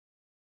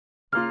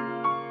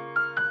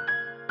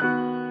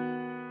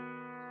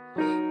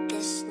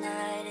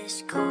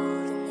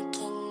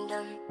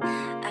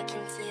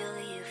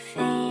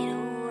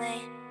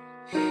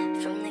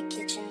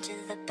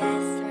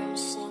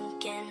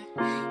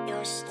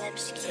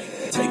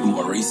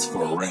Brace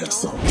for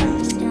ransom.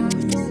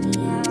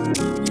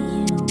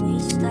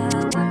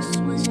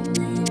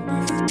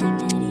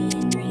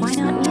 Why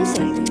not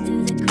music?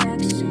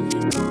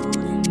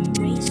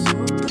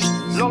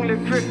 Long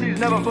live thrifties,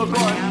 never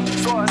forgotten.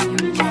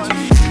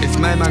 If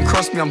my man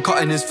crossed me, I'm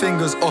cutting his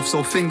fingers off,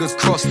 so fingers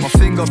crossed. My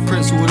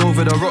fingerprints all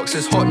over the rocks,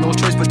 it's hot, no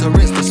choice but to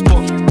rinse the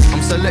spot.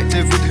 I'm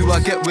selective with who I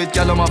get with,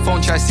 gal on my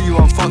phone, try see who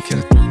I'm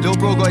fucking. Lil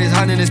bro got his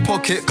hand in his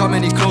pocket, come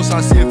any closer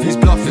and see if he's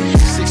bluffing.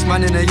 6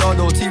 man in the yard,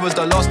 OT was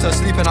the last to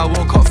sleep and I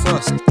woke up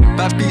first.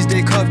 Bad bees,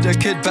 they curved the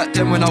kid back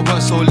then when I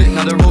weren't so lit,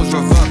 now the roles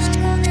reversed.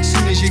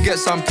 Soon as you get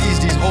some peas,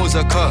 these hoes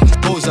occur,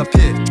 goals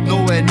appear.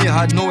 Nowhere near,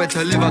 had nowhere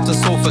to live, had to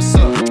sofa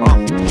sir.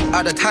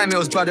 At the time it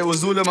was bad, it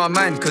was all in my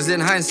mind, cause in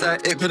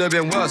hindsight it could have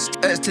been worse.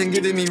 Ex-ting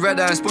giving me red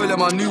eye and spoiling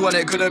my new one,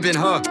 it could have been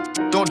her.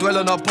 Don't dwell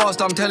on the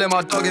past, I'm telling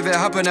my dog if it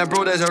happened then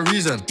bro there's a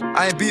reason.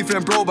 I ain't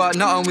beefing bro but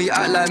nothing, we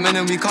act like men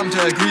and we come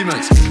to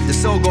agreements. The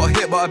cell got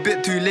hit but a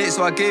bit too late,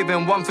 so I gave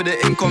him one for the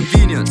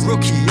inconvenience.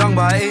 Rookie, young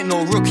but I ain't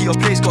no rookie, your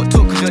place got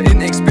took cause you're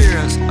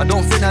inexperienced. I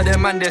don't think that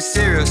them man they're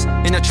serious.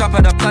 In the trap I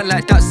had a plan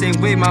like that same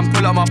way man,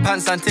 pull up my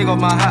pants and take off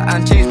my hat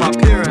and change my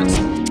appearance.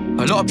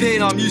 A lot of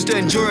pain I'm used to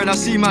enduring, I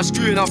see man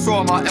screwing, I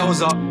throw my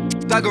L's up.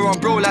 Dagger on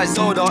bro like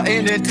Zelda,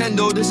 ain't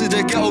Nintendo, this is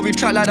the ghetto, we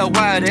track like the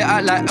wire, they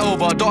act like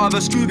Elba. Don't have a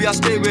Scooby, I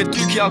stay with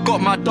Dookie, I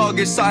got my dog,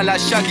 it's something like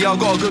Shaggy, I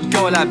got a good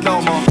girl like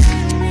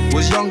Belma.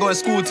 Was younger in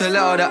school to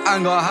let out the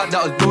anger I had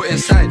that was built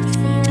inside.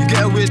 You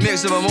get a weird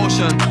mix of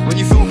emotion, when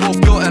you feel both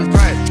guilt and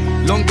pride.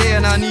 Long day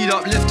and I need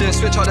uplifting,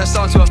 switch out the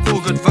sound to a feel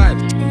good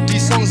vibe.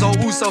 These songs are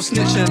all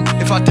self-snitching,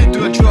 if I did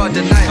do a drill I'd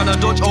deny. Tryna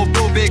dodge old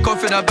bro, bake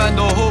off in a band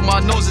or hold my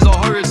nose is a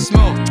horrid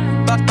smell.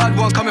 Bad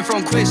one coming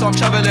from Quay, so I'm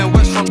travelling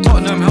west from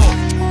Tottenham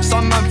Hill.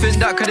 Some man think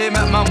that cause they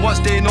met man once,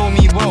 they know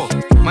me well.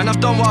 Man, I've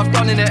done what I've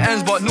done in the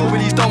ends, but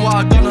nobody's done what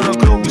I've done on a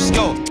global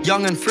scale.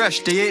 Young and fresh,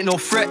 they ain't no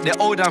threat, they're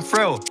old and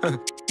frail.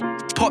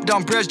 Pop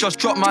down breads, just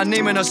drop my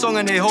name in a song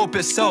and they hope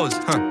it sells.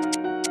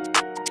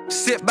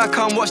 Sit back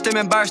and watch them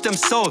embarrass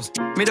themselves.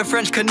 Made a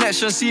French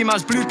connection, see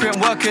man's blueprint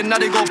working, now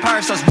they go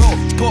Paris as well.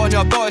 Put on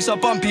your belt, it's a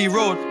bumpy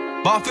road,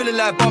 but I'm feeling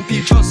like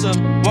Bumpy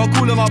Johnson. While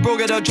cooling my bro,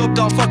 get the job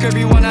done, fuck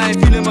everyone, I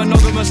ain't feeling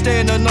monogamous.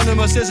 Staying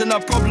anonymous isn't a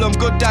problem,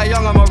 good die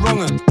young, I'm a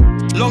wrongin'.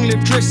 Long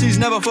live Trixie's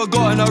never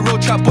forgotten, a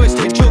road trap boy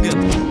stay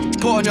jogging.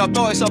 Put on your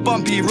belt, it's a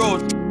bumpy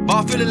road, but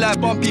I'm feeling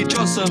like Bumpy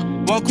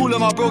Johnson. While cooling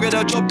my bro, get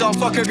the job done,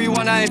 fuck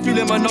everyone, I ain't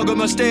feeling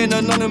monogamous. Staying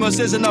anonymous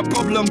isn't a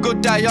problem,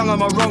 good die young,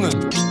 I'm a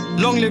wrongin'.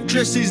 Long live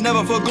Trixie's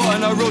never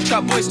forgotten, a road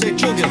trap boy stay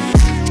jogging.